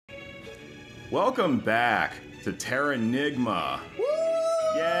Welcome back to Terranigma. Woo!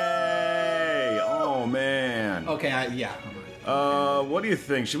 Yay! Oh man. Okay, yeah. What do you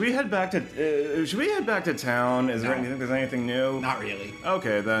think? Should we head back to town? Is there anything? There's anything new? Not really.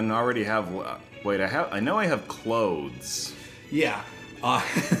 Okay, then I already have. Wait, I know I have clothes. Yeah.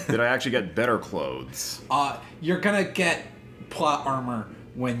 Did I actually get better clothes? You're gonna get plot armor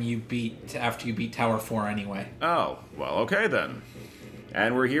when you after you beat Tower 4 anyway. Oh, well, okay then.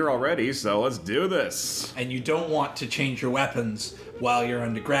 And we're here already, so let's do this. And you don't want to change your weapons while you're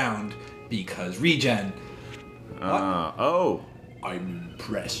underground because regen. Oh. I'm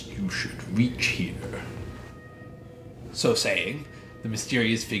impressed you should reach here. So saying, the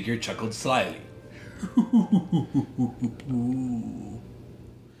mysterious figure chuckled slyly.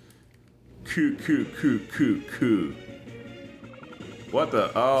 Coo. What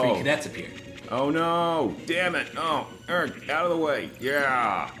the? Oh. 3 cadets appeared. Oh no! Damn it! Oh, Eric, out of the way!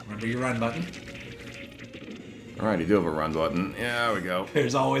 Yeah! Remember your run button? Alright, you do have a run button. Yeah, there we go.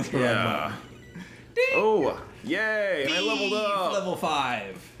 There's always a run button. Ding. Oh, yay! And I leveled up! Level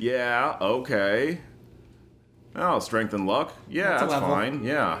 5. Yeah, okay. Oh, strength and luck? Yeah, that's fine.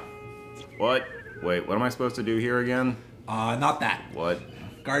 Yeah. What? Wait, what am I supposed to do here again? Not that. What?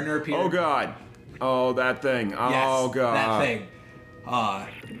 Gardener appeared. Oh god! Oh, that thing. Oh yes, god. that thing.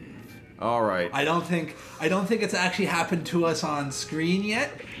 Alright. I don't think it's actually happened to us on screen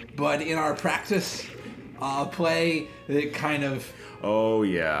yet, but in our practice play, it kind of. Oh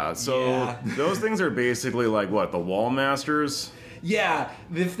yeah. So those things are basically like what, the wall masters? Yeah.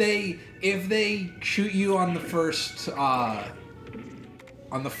 If they shoot you on the first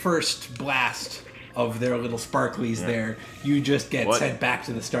blast of their little sparklies there, you just get sent back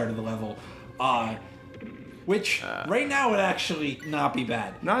to the start of the level. Which right now would actually not be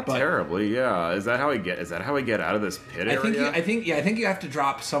bad. Not terribly, yeah. Is that how I get out of this pit area? I think you have to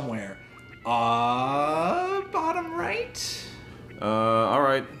drop somewhere. Bottom right?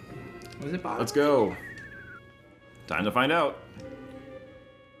 Alright. Was it bottom? Let's go. Time to find out.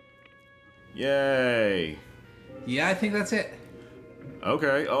 Yay. Yeah, I think that's it.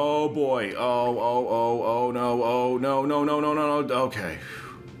 Okay. Oh boy. Oh no. Okay.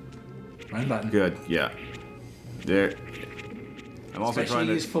 Run button. Good. Yeah. There. I'm also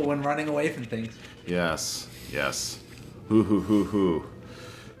Especially useful when running away from things. Yes. Hoo.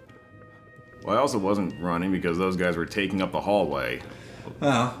 Well, I also wasn't running because those guys were taking up the hallway.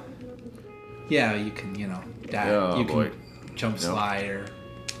 Well. Yeah, you can, dash. Oh, you boy. can jump slide or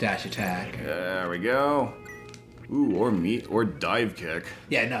dash attack. There we go. Ooh, or dive kick.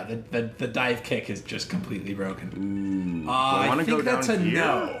 Yeah, no, the dive kick is just completely broken. Ooh. I think that's a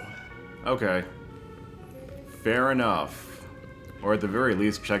no. Okay. Fair enough. Or at the very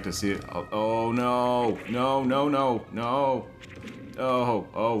least, check to see it. Oh no. No. Oh,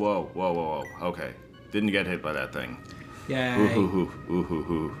 whoa. Okay. Didn't get hit by that thing. Yay.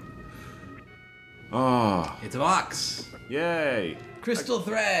 Ooh. Oh. It's a box. Yay. Crystal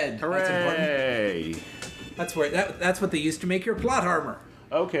thread. Hooray. That's important. That's what they used to make your plot armor.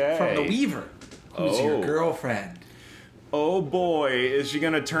 Okay. From the Weaver, who's your girlfriend. Oh boy, is she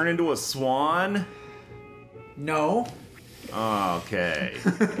gonna turn into a swan? No. Okay.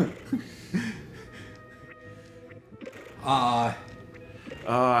 How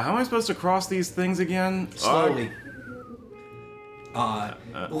am I supposed to cross these things again? Slowly.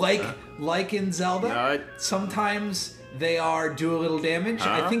 Like in Zelda, sometimes they do a little damage.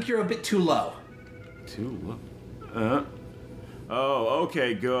 I think you're a bit too low. Too low? Oh,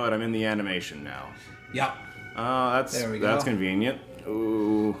 okay, good. I'm in the animation now. Yep. There we go. That's convenient.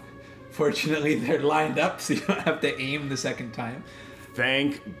 Ooh. Fortunately, they're lined up, so you don't have to aim the second time.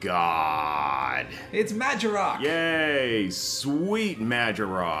 Thank God. It's Magirock. Yay, sweet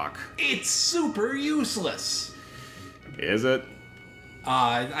Magirock. It's super useless. Is it?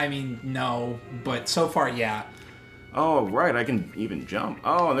 I mean, no, but so far, yeah. Oh, right, I can even jump.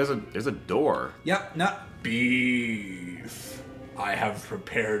 Oh, and there's a door. Yep, Beef. I have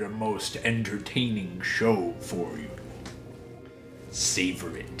prepared a most entertaining show for you.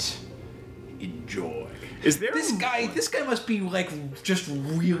 Savor it. Enjoy. Is there this guy must be like just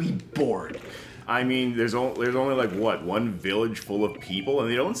really bored. I mean, there's only like what, one village full of people,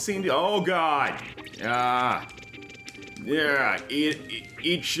 and they don't seem to. Oh God! Yeah,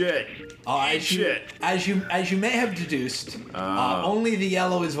 eat shit. Eat shit. As you may have deduced, only the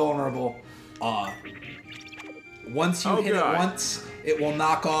yellow is vulnerable. Once you hit it once, it will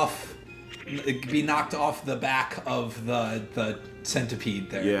be knocked off the back of the centipede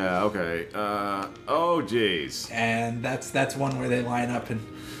there. Yeah, okay. Oh, jeez. And that's one where they line up and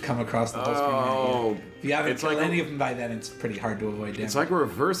come across the whole screen. Oh, If you haven't It's killed like any of them by then, it's pretty hard to avoid damage. It's like a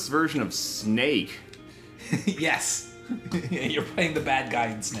reverse version of Snake. Yes. You're playing the bad guy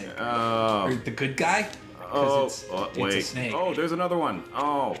in Snake. Oh. Or the good guy? Oh, It's wait. a snake. Oh, there's another one.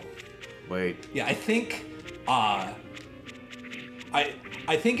 Oh. Wait. Yeah, I think I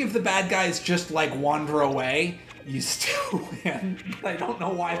think if the bad guys just like wander away, you still win. But I don't know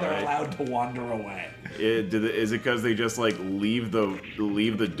why they're allowed to wander away. Is it because they just like leave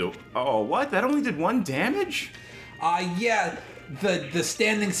the door? Oh, what? That only did 1 damage? Yeah, the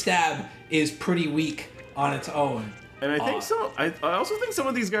standing stab is pretty weak on its own. And I think I also think some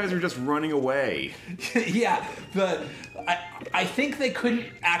of these guys are just running away. Yeah, I think they couldn't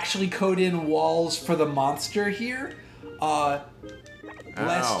actually code in walls for the monster here,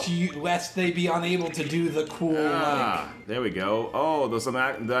 lest they be unable to do the cool there we go. Oh, there's some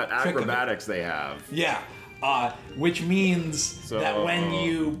acrobatics they have. Yeah. Which means that when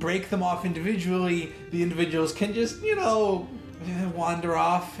you break them off individually, the individuals can just, wander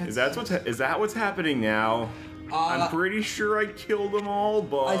off. Is that what's happening now? I'm pretty sure I killed them all,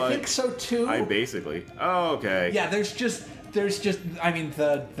 but I think so too. I basically. Oh, okay. Yeah, there's just. I mean,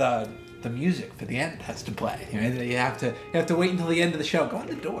 the music for the end has to play. You have to wait until the end of the show. Go on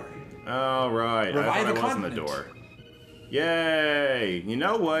the door. Oh right. Revive I was on the door. Yay! You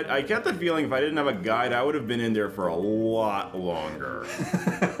know what? I get the feeling if I didn't have a guide, I would have been in there for a lot longer.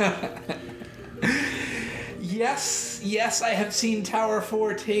 Yes, I have seen Tower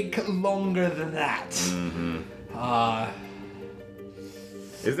 4 take longer than that. Mm-hmm.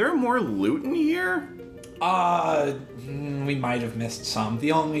 Is there more loot in here? We might have missed some.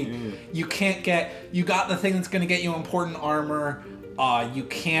 The only you got the thing that's gonna get you important armor.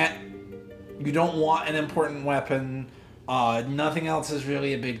 You don't want an important weapon. Nothing else is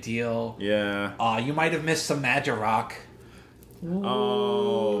really a big deal. Yeah. You might have missed some Magirock.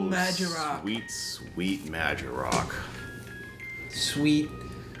 Oh, Magirock. Sweet Magirock. Sweet,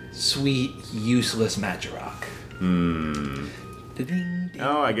 useless Magirock.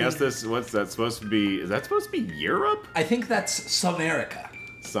 Oh, I guess what's that supposed to be? Is that supposed to be Europe? I think that's Samerica.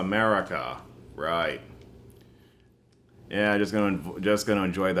 Samerica, right. Yeah, just gonna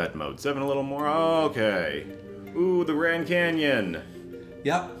enjoy that mode 7 a little more. Okay. Ooh, the Grand Canyon.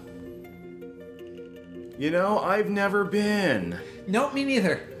 Yep. I've never been. Nope, me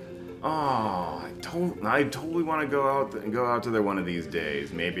neither. Oh, I totally want to go out to there one of these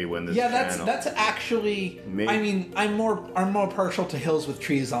days. Maybe when this channel... that's actually. I mean, I'm more partial to hills with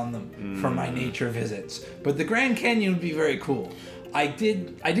trees on them for my nature visits. But the Grand Canyon would be very cool. I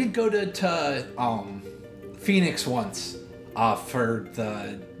did go to Phoenix once with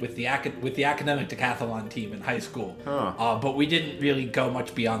the academic decathlon team in high school. Huh. But we didn't really go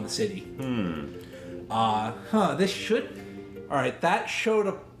much beyond the city. This should. All right, that showed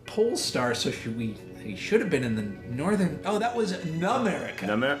a pole star, so he should have been in the northern. Oh, that was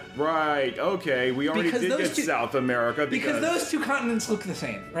Numerica. Right. Okay. We already did get South America because those two continents look the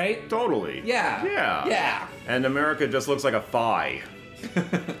same, right? Totally. Yeah. Yeah. And America just looks like a thigh.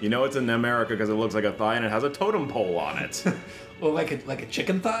 It's in America because it looks like a thigh and it has a totem pole on it. Well, like a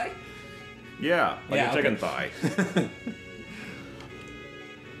chicken thigh. Yeah, a chicken thigh.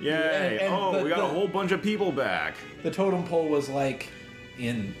 Yay! And we got a whole bunch of people back. The totem pole was like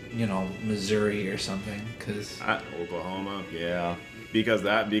in, Missouri or something, because Oklahoma, yeah. Because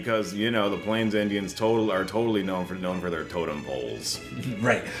the Plains Indians are totally known for their totem poles.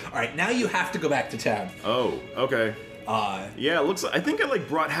 Right. All right. Now you have to go back to town. Oh, okay. Yeah, it looks. I think I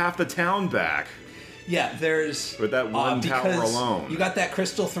brought half the town back. Yeah, there's with that one tower alone. You got that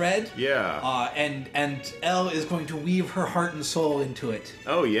crystal thread. Yeah. And Elle is going to weave her heart and soul into it.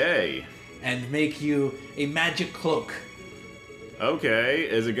 Oh yay! And make you a magic cloak. Okay.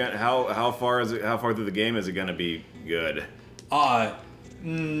 Is it gonna how far through the game is it gonna be good?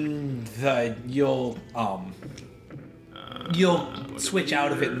 You'll switch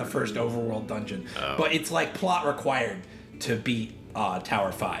out of it in the first overworld dungeon, but it's like plot required to beat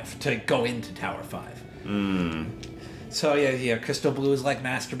Tower 5 to go into Tower 5. So yeah, Crystal Blue is like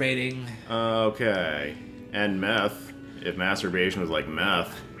masturbating. Okay, and meth. If masturbation was like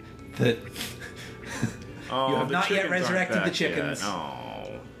meth. You have not yet resurrected the chickens.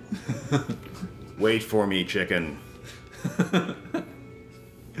 Oh. Wait for me, chicken.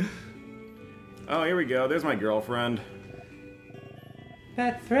 Oh, here we go. There's my girlfriend.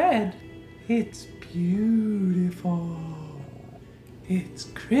 That thread, it's beautiful. It's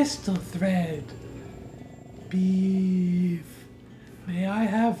crystal thread. Beeef. May I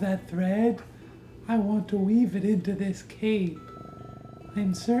have that thread? I want to weave it into this cape.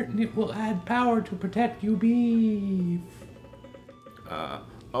 I'm certain it will add power to protect you, Beeef.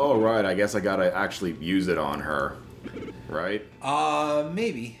 Oh, right. I guess I gotta actually use it on her. Right?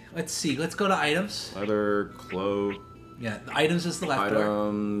 Maybe. Let's see. Let's go to items. Leather, clothes. Yeah, items is the left door.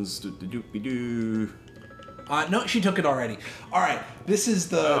 Items. Do-do-do-be-do. No, she took it already. All right, this is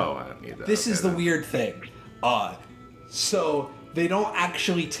the. Oh, I don't need that. This Okay, is the then. weird thing. So they don't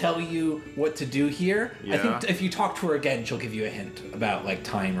actually tell you what to do here. I Yeah. think if you talk to her again, she'll give you a hint about like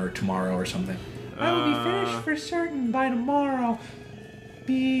time or tomorrow or something. I will be finished for certain by tomorrow.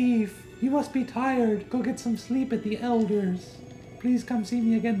 Beef, you must be tired. Go get some sleep at the elders. Please come see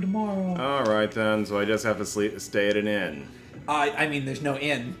me again tomorrow. All right then. So I just have to stay at an inn. I mean, there's no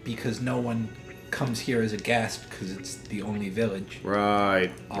inn because no one comes here as a guest because it's the only village.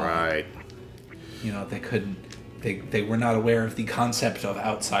 Right. Right. You know, they couldn't. They were not aware of the concept of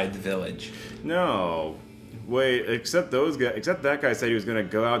outside the village. No. Wait. Except those guys. Except that guy said he was gonna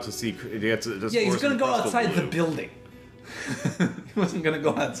go out to see. Yeah, he's gonna go outside the building. He wasn't gonna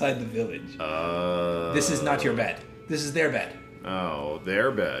go outside the village. This is not your bed. This is their bed. Oh, their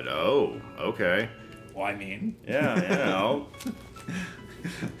bed. Oh, okay. Well, I mean, Yeah.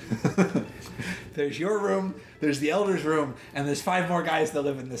 there's your room, there's the elder's room, and there's 5 more guys that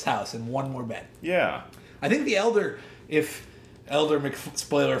live in this house, and 1 more bed. Yeah. I think the elder, if Elder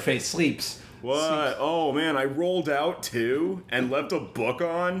McSpoilerface sleeps. What? Oh man, I rolled out too and left a book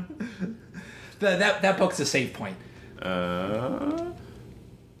on. That book's a save point. Oh,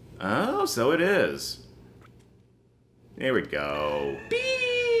 so it is. There we go.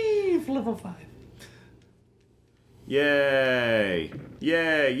 Beef! Level 5. Yay!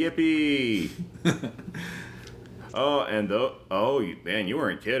 Yay! Yippee! Oh, and man, you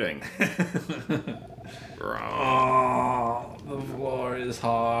weren't kidding. Oh, the floor is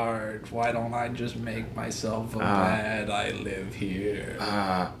hard. Why don't I just make myself a bed? I live here.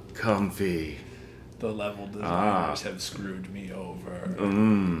 Comfy. The level designers have screwed me over.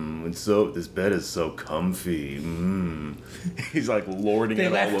 This bed is so comfy. He's like lording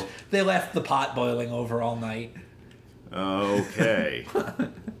it all over. They left the pot boiling over all night. Okay.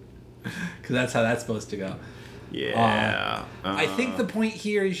 Because that's how that's supposed to go. Yeah. I think the point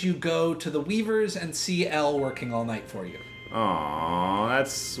here is you go to the Weavers and see Elle working all night for you. Aw,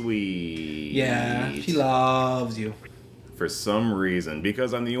 that's sweet. Yeah, she loves you. For some reason,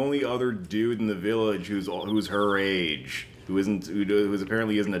 because I'm the only other dude in the village who's her age, who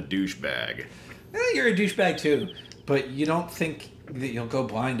apparently isn't a douchebag. You're a douchebag too, but you don't think that you'll go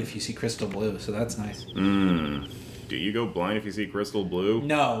blind if you see crystal blue, so that's nice. Do you go blind if you see crystal blue?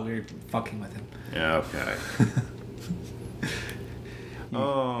 No, we're fucking with him. Yeah, okay.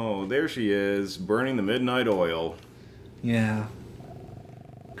 Oh, there she is, burning the midnight oil. Yeah.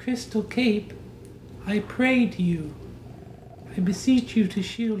 Crystal Cape, I pray to you. I beseech you to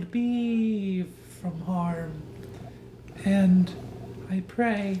shield Beef from harm. And I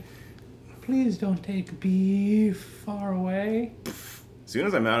pray, please don't take Beef far away. As soon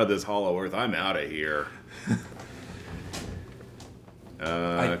as I'm out of this hollow earth, I'm out of here.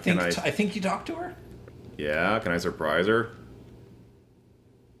 I think you talked to her? Yeah, can I surprise her?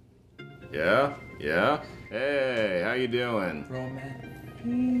 Yeah? Yeah? Hey, how you doing?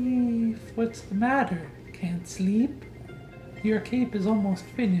 Beef, what's the matter? Can't sleep? Your cape is almost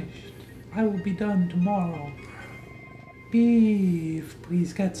finished. I will be done tomorrow. Beef,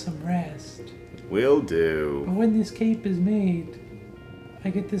 please get some rest. Will do. But when this cape is made,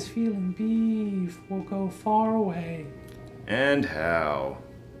 I get this feeling Beef will go far away. And how?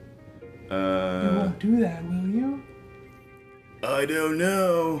 You won't do that, will you? I don't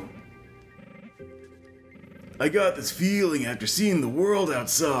know. I got this feeling after seeing the world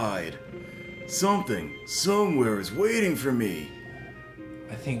outside. Something, somewhere is waiting for me.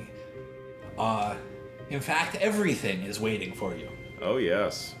 I think, in fact, everything is waiting for you. Oh,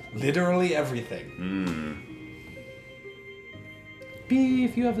 yes. Literally everything.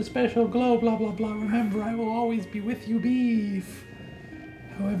 Beef, you have a special glow, blah, blah, blah. Remember, I will always be with you, Beef.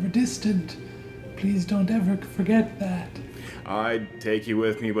 However distant, please don't ever forget that. I'd take you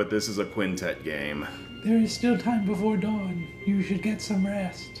with me, but this is a quintet game. There is still time before dawn. You should get some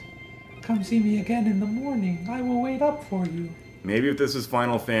rest. Come see me again in the morning. I will wait up for you. Maybe if this was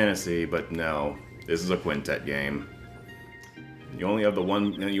Final Fantasy, but no. This is a quintet game. You only have the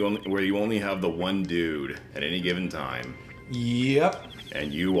one, you only have the one dude at any given time. Yep.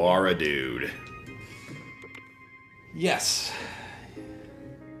 And you are a dude. Yes.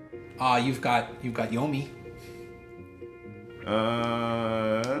 You've got Yomi.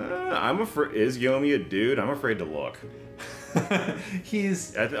 I'm afraid. Is Yomi a dude? I'm afraid to look.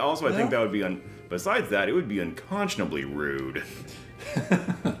 He's. I think that would be besides that, it would be unconscionably rude.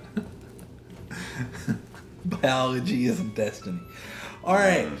 Biology isn't destiny. All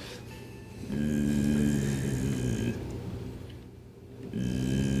right.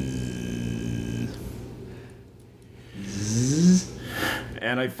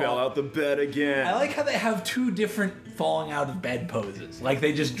 And I fell out the bed again. I like how they have two different falling out of bed poses. Like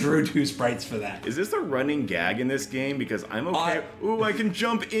they just drew two sprites for that. Is this a running gag in this game? Because I'm okay. Ooh, I can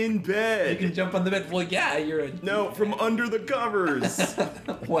jump in bed. You can jump on the bed. Well, yeah, you're a... No, from under the covers.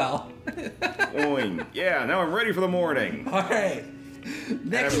 Well. Oing. Yeah, now I'm ready for the morning. All right.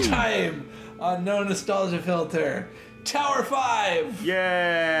 Next time on No Nostalgia Filter, Tower 5.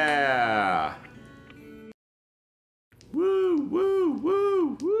 Yeah. Woo, woo,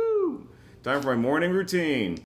 woo, woo. Time for my morning routine.